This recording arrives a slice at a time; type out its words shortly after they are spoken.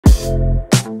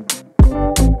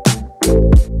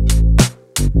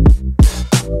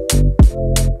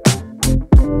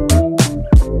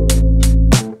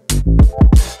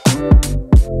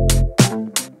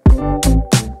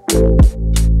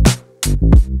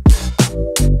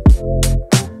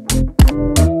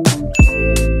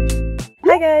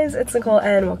It's Nicole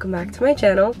and welcome back to my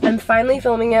channel. I'm finally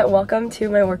filming it. Welcome to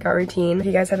my workout routine. If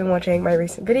you guys have been watching my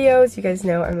recent videos, you guys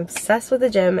know I'm obsessed with the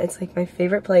gym. It's like my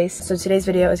favorite place. So today's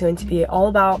video is going to be all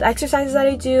about the exercises that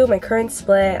I do, my current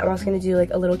split. I'm also going to do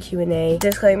like a little Q&A.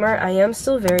 Disclaimer, I am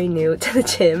still very new to the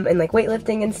gym and like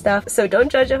weightlifting and stuff. So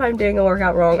don't judge if I'm doing a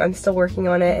workout wrong. I'm still working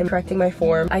on it and correcting my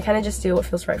form. I kind of just do what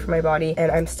feels right for my body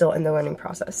and I'm still in the learning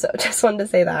process. So just wanted to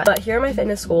say that. But here are my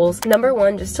fitness goals. Number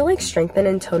one, just to like strengthen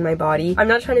and tone my body. I'm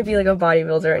not trying to be like a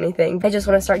bodybuilder or anything. I just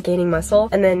want to start gaining muscle.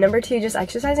 And then number two, just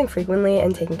exercising frequently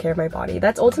and taking care of my body.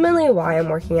 That's ultimately why I'm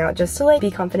working out, just to like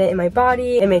be confident in my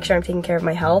body and make sure I'm taking care of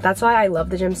my health. That's why I love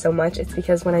the gym so much. It's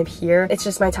because when I'm here, it's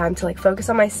just my time to like focus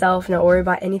on myself, not worry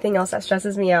about anything else that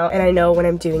stresses me out. And I know when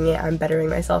I'm doing it, I'm bettering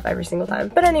myself every single time.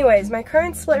 But anyways, my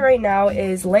current split right now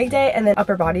is leg day and then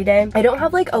upper body day. I don't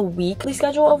have like a weekly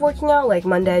schedule of working out, like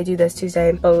Monday I do this,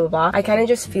 Tuesday, blah, blah, blah. I kind of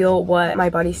just feel what my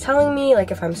body's telling me.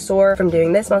 Like if I'm sore from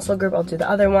doing this muscle group, I'll do the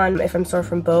other one. If I'm sore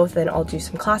from both, then I'll do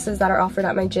some classes that are offered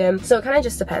at my gym. So it kind of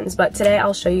just depends. But today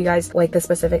I'll show you guys like the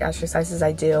specific exercises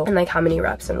I do and like how many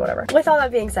reps and whatever. With all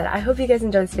that being said, I hope you guys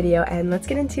enjoyed this video and let's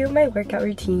get into my workout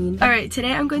routine. All right,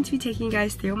 today I'm going to be taking you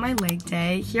guys through my leg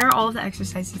day. Here are all of the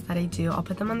exercises that I do. I'll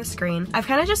put them on the screen. I've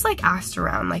kind of just like asked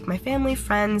around like my family,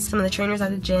 friends, some of the trainers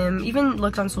at the gym, even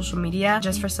looked on social media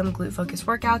just for some glute focused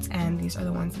workouts, and these are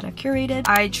the ones that I've curated.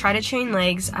 I try to train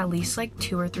legs at least like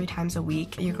 2 or 3 times a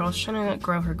week. Your girl's trying to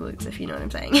grow her glutes, if you know what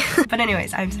I'm saying. But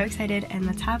anyways, I'm so excited and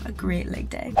let's have a great leg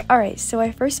day. Alright, so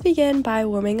I first begin by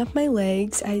warming up my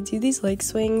legs. I do these leg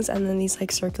swings and then these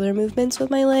like circular movements with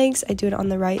my legs. I do it on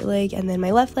the right leg and then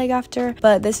my left leg after,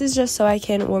 but this is just so I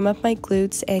can warm up my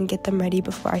glutes and get them ready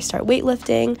before I start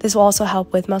weightlifting. This will also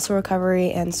help with muscle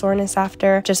recovery and soreness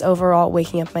after, just overall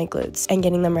waking up my glutes and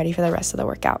getting them ready for the rest of the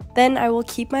workout. Then I will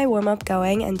keep my warm up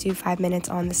going and do 5 minutes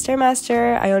on the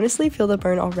Stairmaster. I honestly feel the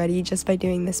burn already just by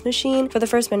doing this machine. For the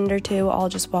first minute or two, I'll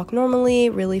just walk normally,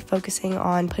 really focusing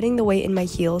on putting the weight in my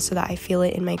heels so that I feel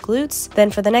it in my glutes. Then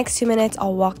for the next 2 minutes,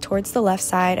 I'll walk towards the left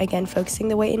side, again focusing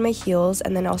the weight in my heels,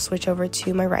 and then I'll switch over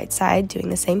to my right side doing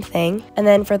the same thing. And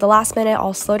then for the last minute,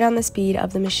 I'll slow down the speed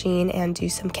of the machine and do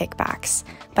some kickbacks.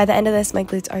 By the end of this, my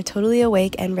glutes are totally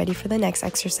awake and ready for the next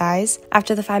exercise.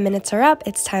 After the 5 minutes are up,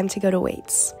 it's time to go to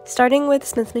weights. Starting with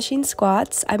Smith machine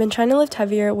squats, I've been trying to lift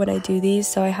heavier when I do these,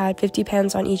 so I had 50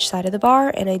 pounds on each side of the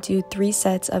bar, and I do 3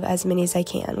 sets of as many as I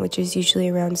can, which is usually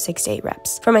around 6 to 8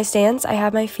 reps. For my stance, I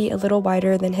have my feet a little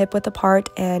wider than hip width apart,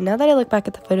 and now that I look back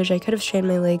at the footage, I could have strained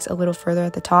my legs a little further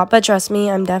at the top, but trust me,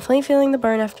 I'm definitely feeling the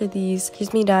burn after these.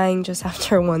 Here's me dying just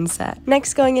after 1 set.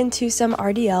 Next, going into some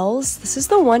RDLs. This is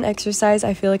the one exercise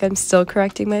I feel like I'm still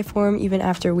correcting my form even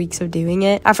after weeks of doing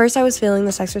it. At first, I was feeling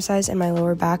this exercise in my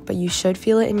lower back, but you should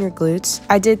feel it in your glutes.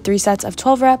 I did 3 sets of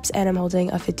 12 reps, and I'm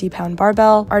holding a 50-pound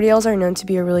barbell. RDLs are known to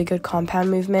be a really good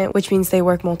compound movement, which means they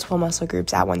work multiple muscle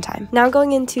groups at one time. Now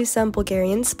going into some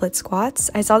Bulgarian split squats.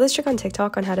 I saw this trick on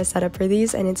TikTok on how to set up for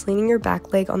these, and it's leaning your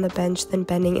back leg on the bench, then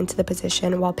bending into the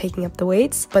position while picking up the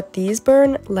weights, but these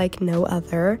burn like no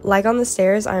other. Like on the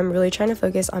stairs, I'm really trying to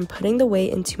focus on putting the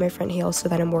weight into my front heel so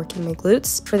that I'm working my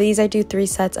glutes. For these, I do 3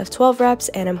 sets of 12 reps,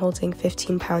 and I'm holding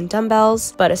 15-pound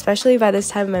dumbbells, but especially by this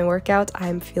time of my workout,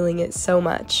 I'm feeling it so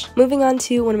much. Moving on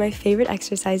to one of my favorite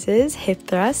exercises, hip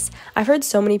thrusts. I've heard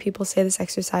so many people say this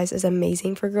exercise is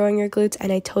amazing for growing your glutes,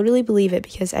 and I totally believe it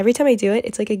because every time I do it,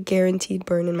 it's like a guaranteed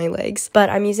burn in my legs. But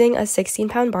I'm using a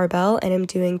 16-pound barbell, and I'm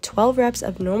doing 12 reps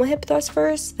of normal hip thrusts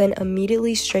first, then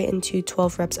immediately straight into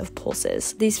 12 reps of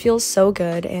pulses. These feel so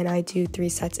good, and I do 3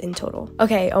 sets in total.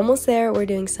 Okay, almost there. We're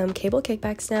doing some cable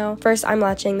kickbacks now. First, I'm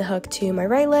latching the hook to my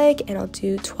right leg, and I'll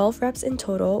do 12 reps in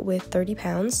total with 30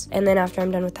 pounds. And then after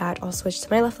I'm done with that, I'll switch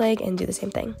to my left leg and do the same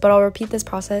thing. But I'll repeat this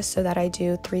process so that I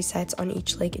do 3 sets on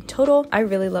each leg in total. I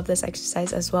really love this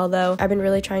exercise as well though. I've been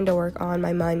really trying to work on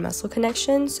my mind-muscle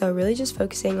connection, so really just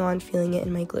focusing on feeling it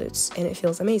in my glutes, and it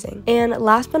feels amazing. And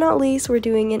last but not least, we're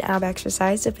doing an ab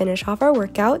exercise to finish off our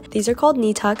workout. These are called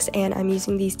knee tucks, and I'm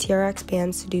using these TRX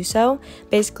bands to do so.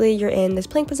 Basically, you're in this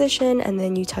plank position, and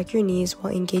then you tuck your knees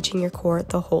while engaging your core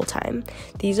the whole time.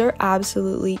 These are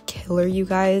absolutely killer, you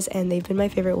guys, and they've been my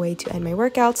favorite way to end my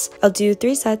workouts. I'll do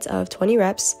 3 sets of 20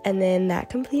 reps, and then that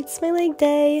completes my leg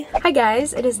day. Hi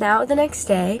guys, it is now the the next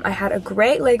day. I had a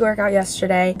great leg workout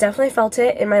yesterday. Definitely felt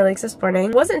it in my legs this morning.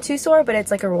 It wasn't too sore, but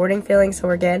it's like a rewarding feeling, so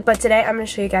we're good. But today I'm going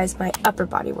to show you guys my upper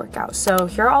body workout. So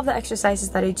here are all the exercises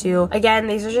that I do. Again,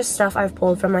 these are just stuff I've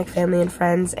pulled from like family and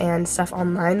friends and stuff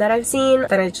online that I've seen.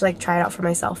 Then I just like try it out for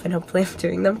myself and hopefully I'm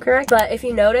doing them correct. But if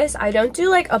you notice, I don't do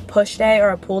like a push day or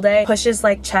a pull day. Push is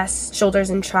like chest, shoulders,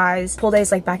 and tris. Pull day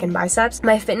is like back and biceps.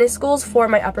 My fitness goals for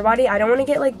my upper body, I don't want to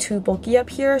get like too bulky up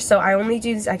here, so I only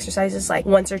do these exercises like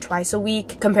once or twice a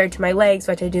week compared to my legs,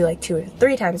 which I do like 2 or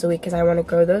 3 times a week because I want to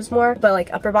grow those more. But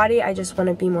like upper body, I just want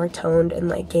to be more toned and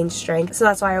like gain strength, so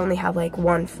that's why I only have like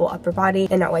one full upper body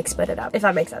and not like split it up, if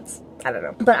that makes sense. I don't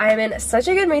know. But I am in such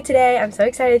a good mood today. I'm so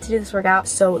excited to do this workout,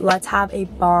 so let's have a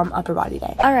bomb upper body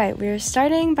day. All right, we're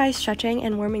starting by stretching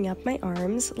and warming up my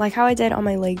arms. Like how I did on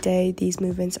my leg day, these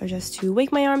movements are just to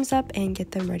wake my arms up and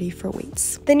get them ready for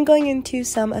weights. Then going into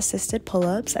some assisted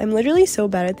pull-ups. I'm literally so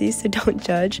bad at these, so don't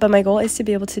judge, but my goal is to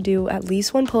be able to do at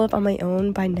least 1 pull-up on my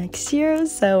own by next year,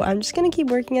 so I'm just gonna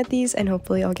keep working at these and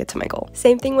hopefully I'll get to my goal.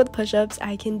 Same thing with push-ups.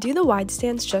 I can do the wide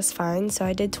stance just fine, so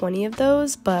I did 20 of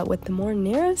those, but with the more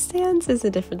narrow stance is a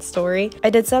different story. I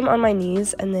did some on my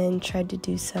knees and then tried to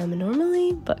do some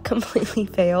normally, but completely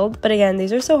failed. But again,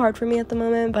 these are so hard for me at the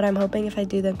moment, but I'm hoping if I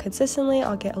do them consistently,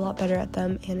 I'll get a lot better at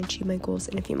them and achieve my goals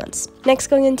in a few months. Next,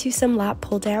 going into some lat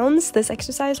pull downs. This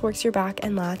exercise works your back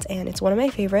and lats, and it's one of my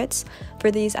favorites. For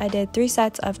these, I did 3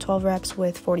 sets of 12 reps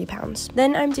with 40 pounds.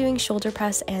 Then I'm doing shoulder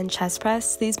press and chest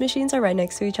press. These machines are right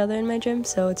next to each other in my gym,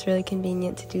 so it's really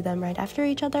convenient to do them right after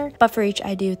each other. But for each,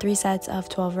 I do 3 sets of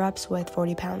 12 reps with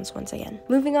 40 pounds once again.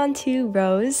 Moving on to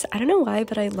rows. I don't know why,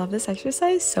 but I love this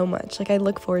exercise so much. Like, I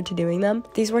look forward to doing them.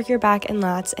 These work your back and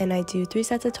lats, and I do 3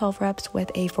 sets of 12 reps with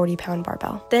a 40-pound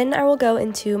barbell. Then I will go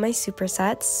into my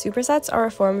supersets. Supersets are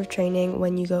a form of training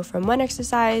when you go from one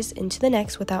exercise into the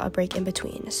next without a break in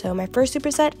between. So my first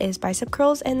superset is bicep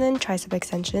curls and then tricep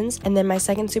extensions, and then my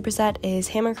second superset is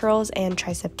hammer curls and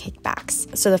tricep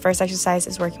kickbacks. So the first exercise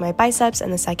is working my biceps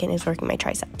and the second is working my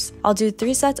triceps. I'll do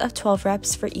 3 sets of 12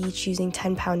 reps for each using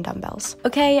 10-pound dumbbells.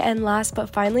 Okay, and last but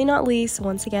finally not least,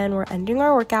 once again, we're ending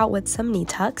our workout with some knee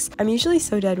tucks. I'm usually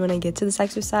so dead when I get to this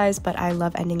exercise, but I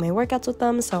love ending my workouts with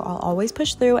them, so I'll always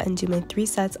push through and do my 3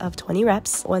 sets of 20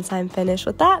 reps. Once I'm finished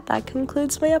with that, that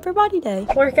concludes my upper body day.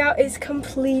 Workout is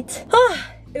complete.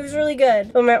 It was really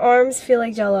good, but my arms feel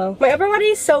like jello. My upper body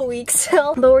is so weak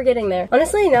still, but we're getting there.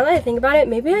 Honestly, now that I think about it,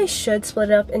 maybe I should split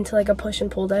it up into like a push and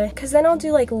pull day, because then I'll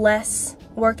do like less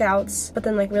workouts, but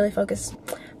then like really focus.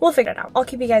 We'll figure it out. I'll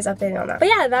keep you guys updated on that. But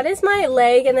yeah, that is my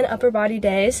leg and then upper body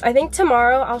days. I think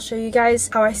tomorrow I'll show you guys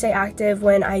how I stay active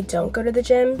when I don't go to the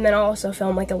gym, and then I'll also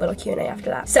film like a little Q&A after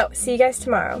that. So see you guys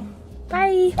tomorrow.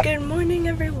 Bye! Good morning,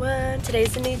 everyone.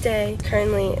 Today's a new day.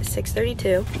 Currently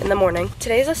 6:32 in the morning.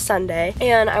 Today's a Sunday,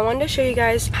 and I wanted to show you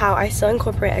guys how I still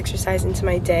incorporate exercise into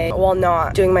my day while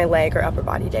not doing my leg or upper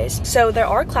body days. So there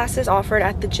are classes offered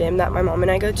at the gym that my mom and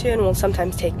I go to, and we'll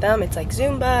sometimes take them. It's like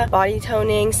Zumba, body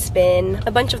toning, spin,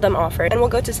 a bunch of them offered, and we'll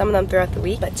go to some of them throughout the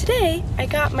week. But today, I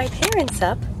got my parents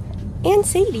up and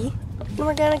Sadie, and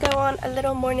we're gonna go on a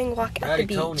little morning walk at the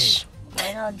beach.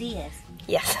 Buenos dias.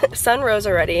 Yes, sun rose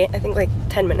already, I think like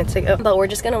 10 minutes ago, but we're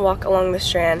just gonna walk along the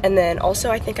strand, and then also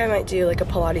I think I might do like a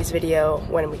Pilates video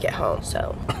when we get home.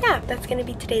 So yeah, that's gonna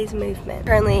be today's movement.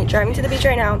 Currently driving to the beach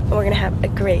right now, and we're gonna have a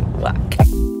great walk.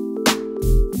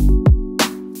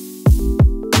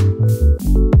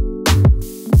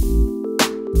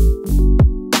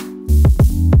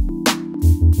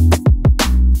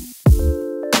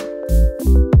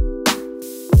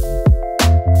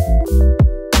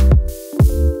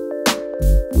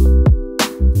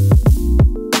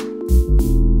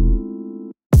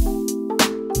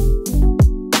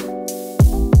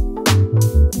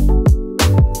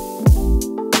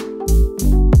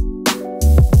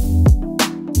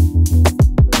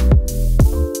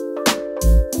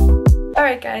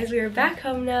 Alright guys, we are back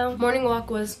home now. Morning walk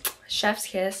was chef's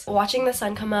kiss. Watching the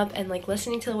sun come up and like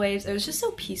listening to the waves, it was just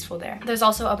so peaceful there. There's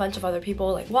also a bunch of other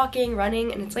people like walking,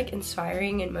 running, and it's like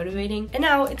inspiring and motivating. And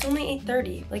now it's only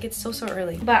 8:30, like it's so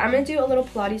early. But I'm gonna do a little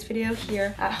Pilates video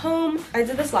here at home. I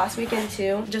did this last weekend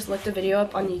too. Just looked a video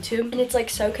up on YouTube, and it's like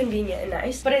so convenient and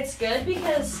nice. But it's good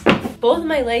because both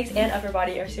my legs and upper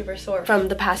body are super sore from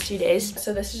the past 2 days.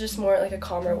 So this is just more like a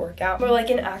calmer workout, more like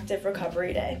an active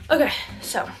recovery day. Okay,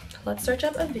 so let's search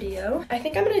up a video. I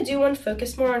think I'm gonna do one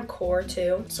focused more on core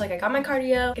too. So like I got my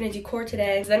cardio, gonna do core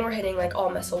today. Then we're hitting like all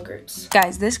muscle groups.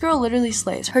 Guys, this girl literally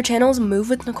slays. Her channel is Move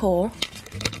with Nicole.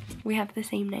 We have the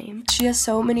same name. She has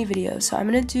so many videos. So I'm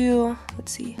gonna do,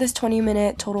 let's see, this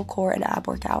 20-minute total core and ab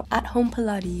workout at home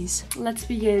Pilates. Let's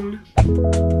begin.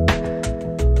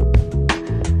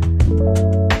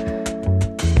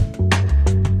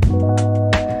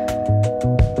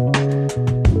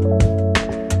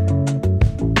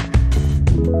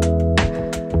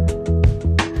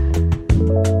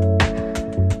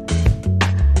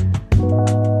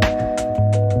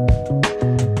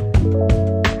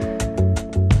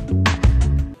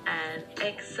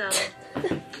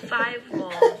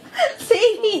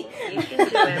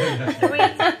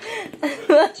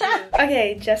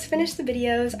 Okay, just finished the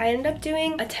videos. I ended up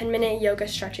doing a 10-minute yoga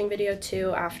stretching video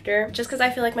too after, just because I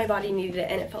feel like my body needed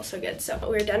it and it felt so good. So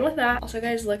we're done with that. Also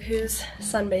guys, look who's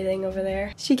sunbathing over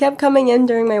there. She kept coming in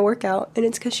during my workout and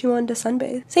it's because she wanted to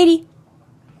sunbathe. Sadie!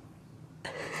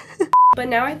 But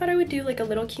now I thought I would do like a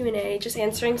little Q&A, just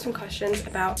answering some questions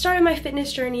about starting my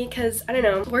fitness journey, because I don't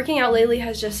know, working out lately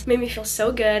has just made me feel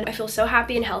so good. I feel so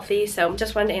happy and healthy, so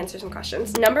just wanted to answer some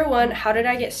questions. Number one, how did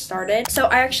I get started? So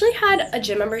I actually had a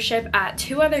gym membership at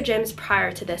 2 other gyms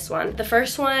prior to this one. The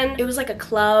first one, it was like a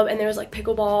club and there was like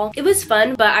pickleball. It was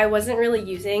fun, but I wasn't really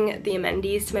using the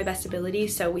amenities to my best ability,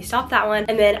 so we stopped that one.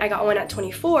 And then I got one at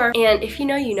 24, and if you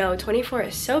know, you know, 24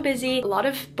 is so busy, a lot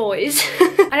of boys.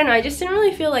 I don't know, I just didn't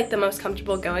really feel like the most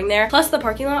comfortable going there. Plus the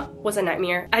parking lot was a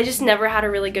nightmare. I just never had a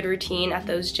really good routine at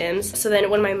those gyms. So then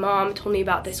when my mom told me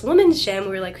about this women's gym, we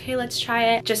were like, hey, let's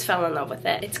try it. Just fell in love with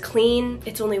it. It's clean,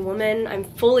 it's only women, I'm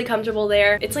fully comfortable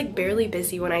there. It's like barely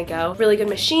busy when I go. Really good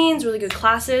machines, really good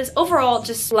classes. Overall,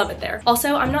 just love it there.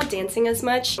 Also, I'm not dancing as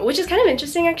much, which is kind of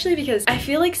interesting actually, because I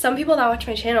feel like some people that watch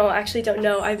my channel actually don't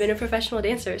know I've been a professional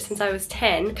dancer since I was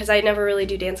 10, because I never really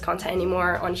do dance content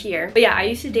anymore on here. But yeah, I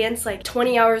used to dance like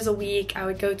 20 hours a week. I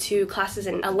would go to classes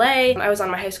in LA. I was on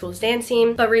my high school's dance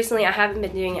team, but recently I haven't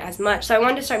been doing it as much. So I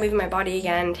wanted to start moving my body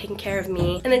again, taking care of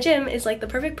me. And the gym is like the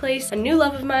perfect place, a new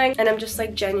love of mine, and I'm just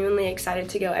like genuinely excited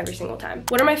to go every single time.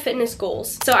 What are my fitness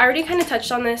goals? So I already kind of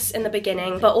touched on this in the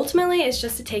beginning, but ultimately it's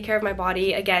just to take care of my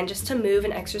body, again, just to move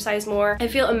and exercise more. I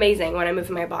feel amazing when I move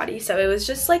my body. So it was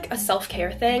just like a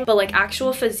self-care thing, but like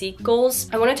actual physique goals,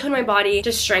 I want to tone my body,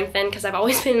 just strengthen, because I've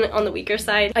always been on the weaker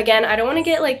side. Again, I don't want to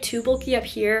get like too bulky up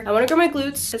here. I want to grow my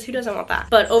glutes, because who doesn't want that?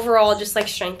 But overall, just like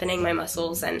strengthening my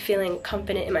muscles and feeling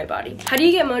confident in my body. How do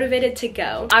you get motivated to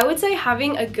go? I would say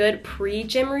having a good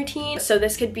pre-gym routine. So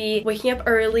this could be waking up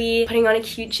early, putting on a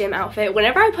cute gym outfit.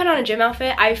 Whenever I put on a gym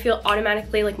outfit, I feel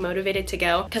automatically like motivated to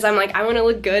go, because I'm like, I want to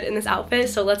look good in this outfit,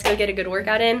 so let's go get a good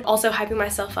workout in. Also hyping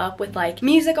myself up with like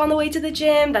music on the way to the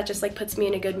gym, that just like puts me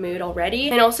in a good mood already.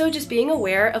 And also just being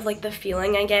aware of like the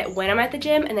feeling I get when I'm at the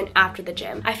gym and then after the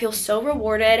gym. I feel so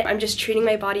rewarded. I'm just treating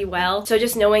my body well. So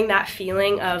just knowing that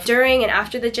feeling of during and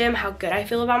after the gym, how good I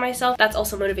feel about myself, that's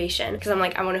also motivation, because I'm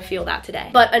like, I want to feel that today.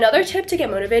 But another tip to get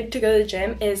motivated to go to the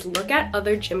gym is look at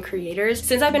other gym creators.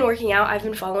 Since I've been working out, I've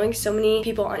been following so many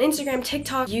people on Instagram,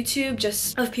 TikTok, YouTube,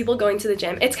 just of people going to the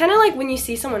gym. It's kind of like when you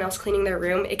see someone else cleaning their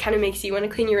room, it kind of makes you want to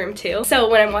clean your room too. So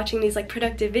when I'm watching these like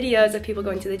productive videos of people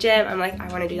going to the gym, I'm like, I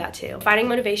want to do that too. Finding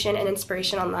motivation and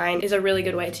inspiration online is a really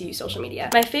good way to use social media.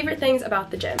 My favorite things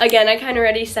about the gym. Again, I kind of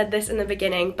already said this in the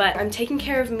beginning, but I'm taking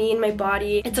care of me and my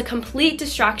body. It's a complete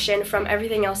distraction from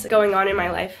everything else going on in my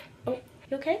life. Oh,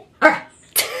 you okay?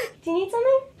 Do you need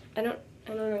something? I don't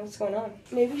know what's going on.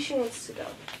 Maybe she wants to go.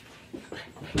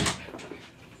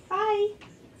 Bye.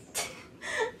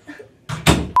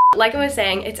 Like I was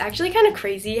saying, it's actually kind of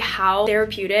crazy how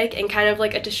therapeutic and kind of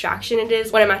like a distraction it is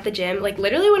when I'm at the gym. Like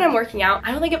literally when I'm working out,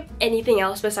 I don't think of anything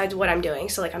else besides what I'm doing.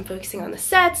 So like I'm focusing on the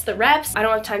sets, the reps. I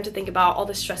don't have time to think about all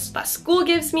the stress that school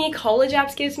gives me, college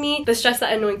apps gives me, the stress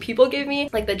that annoying people give me.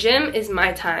 Like the gym is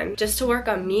my time just to work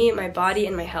on me, my body,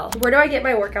 and my health. Where do I get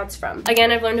my workouts from?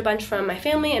 Again, I've learned a bunch from my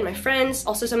family and my friends,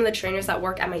 also some of the trainers that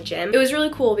work at my gym. It was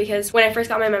really cool because when I first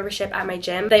got my membership at my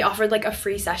gym, they offered like a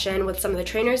free session with some of the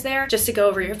trainers there just to go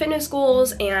over your fitness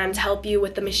goals and help you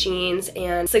with the machines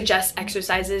and suggest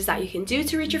exercises that you can do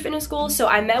to reach your fitness goals. So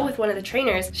I met with one of the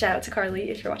trainers, shout out to Carly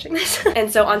if you're watching this.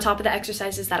 And so on top of the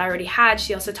exercises that I already had,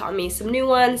 she also taught me some new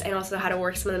ones and also how to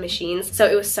work some of the machines. So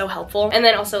it was so helpful. And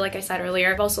then also, like I said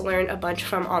earlier, I've also learned a bunch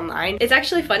from online. It's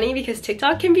actually funny because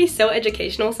TikTok can be so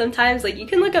educational sometimes. Like you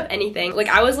can look up anything. Like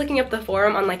I was looking up the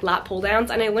forum on like lat pull downs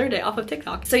and I learned it off of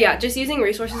TikTok. So yeah, just using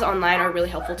resources online are really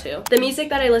helpful too. The music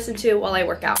that I listen to while I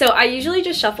work out. So I usually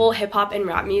just shuffle hip hop and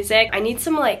rap music. I need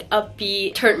some like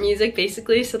upbeat turnt music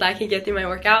basically so that I can get through my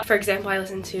workout. For example, I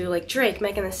listen to like Drake,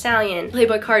 Megan Thee Stallion,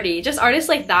 Playboi Carti, just artists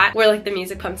like that where like the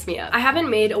music pumps me up. I haven't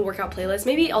made a workout playlist.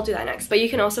 Maybe I'll do that next, but you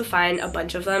can also find a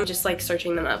bunch of them just like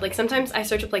searching them up. Like sometimes I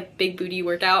search up like big booty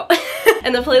workout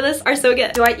and the playlists are so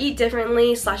good. Do I eat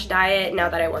differently / diet now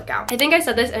that I work out? I think I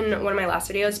said this in one of my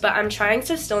last videos, but I'm trying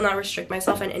to still not restrict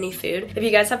myself in any food. If you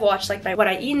guys have watched like my what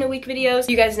I eat in a week videos,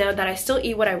 you guys know that I still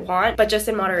eat what I want, but just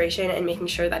in moderation and making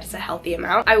sure that it's a healthy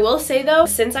amount. I will say though,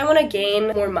 since I want to gain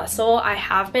more muscle, I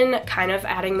have been kind of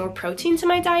adding more protein to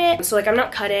my diet. So like I'm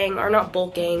not cutting or not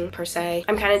bulking per se.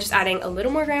 I'm kind of just adding a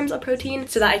little more grams of protein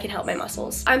so that I can help my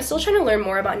muscles. I'm still trying to learn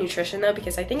more about nutrition though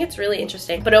because I think it's really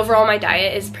interesting. But overall my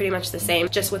diet is pretty much the same. same,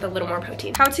 just with a little more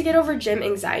protein. How to get over gym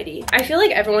anxiety. I feel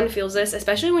like everyone feels this,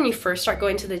 especially when you first start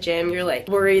going to the gym. You're like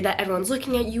worried that everyone's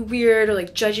looking at you weird or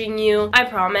like judging you. I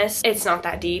promise it's not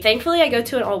that deep. Thankfully, I go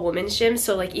to an all-women's gym,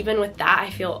 so like even with that, I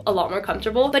feel a lot more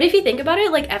comfortable. But if you think about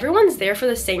it, like everyone's there for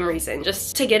the same reason,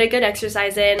 just to get a good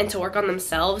exercise in and to work on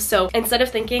themselves. So instead of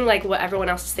thinking like what everyone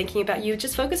else is thinking about you,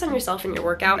 just focus on yourself and your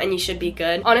workout and you should be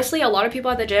good. Honestly, a lot of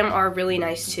people at the gym are really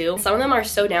nice too. Some of them are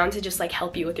so down to just like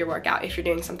help you with your workout if you're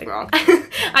doing something wrong.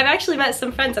 I've actually met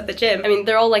some friends at the gym. I mean,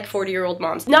 they're all like 40-year-old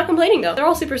moms. Not complaining though. They're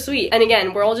all super sweet. And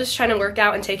again, we're all just trying to work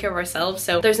out and take care of ourselves.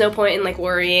 So there's no point in like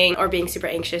worrying or being super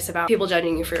anxious about people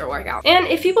judging you for your workout. And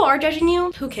if people are judging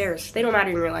you, who cares? They don't matter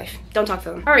in your life. Don't talk to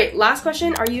them. All right, last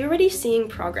question. Are you already seeing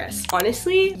progress?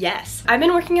 Honestly, yes. I've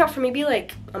been working out for maybe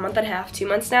like a month and a half, 2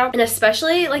 months now. And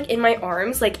especially like in my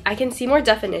arms, like I can see more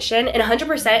definition, and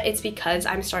 100% it's because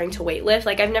I'm starting to weight lift.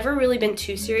 Like I've never really been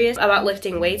too serious about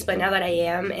lifting weights, but now that I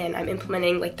am and I'm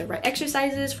implementing like the right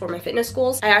exercises for my fitness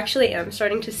goals, I actually am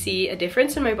starting to see a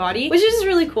difference in my body, which is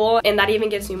really cool. And that even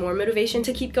gives me more motivation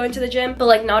to keep going to the gym. But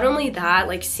like not only that,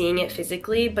 like seeing it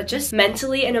physically, but just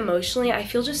mentally and emotionally, I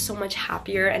feel just so much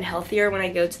happier and healthier when I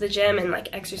go to the gym and like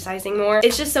exercising more.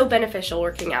 It's just so beneficial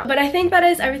working out. But I think that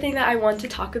is everything that I want to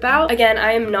talk about. Again,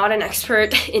 I am not an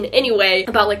expert in any way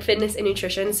about like fitness and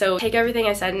nutrition, so take everything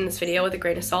I said in this video with a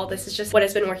grain of salt. This is just what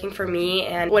has been working for me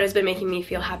and what has been making me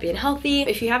feel happy and healthy.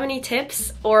 If you have any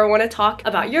tips or want to talk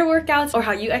about your workouts or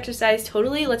how you exercise,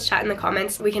 totally let's chat in the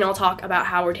comments. We can all talk about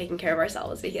how we're taking care of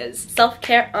ourselves, because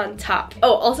self-care on top.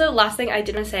 Oh, also last thing I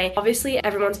did want to say, obviously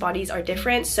everyone's bodies are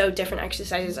different, so different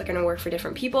exercises are going to work for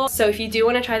different people. So if you do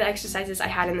want to try the exercises I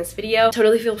had in this video,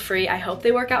 totally feel free. I hope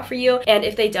they work out for you, and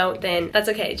if they don't, then that's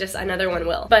okay, just another one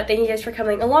will. But thank you guys for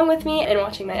coming along with me and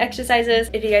watching my exercises.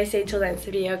 If you guys stayed till the end of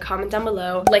the video, comment down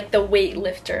below like the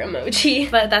weightlifter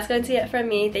emoji. But that's going to be it from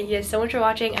me. Thank you guys so much for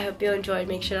watching. I hope you enjoyed.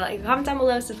 Make sure to like, comment down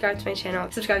below, subscribe to my channel,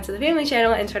 subscribe to the family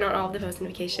channel, and turn on all of the post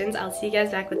notifications. I'll see you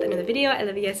guys back with another video. I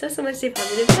love you guys so much. Stay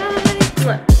positive.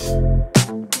 Bye. Mwah.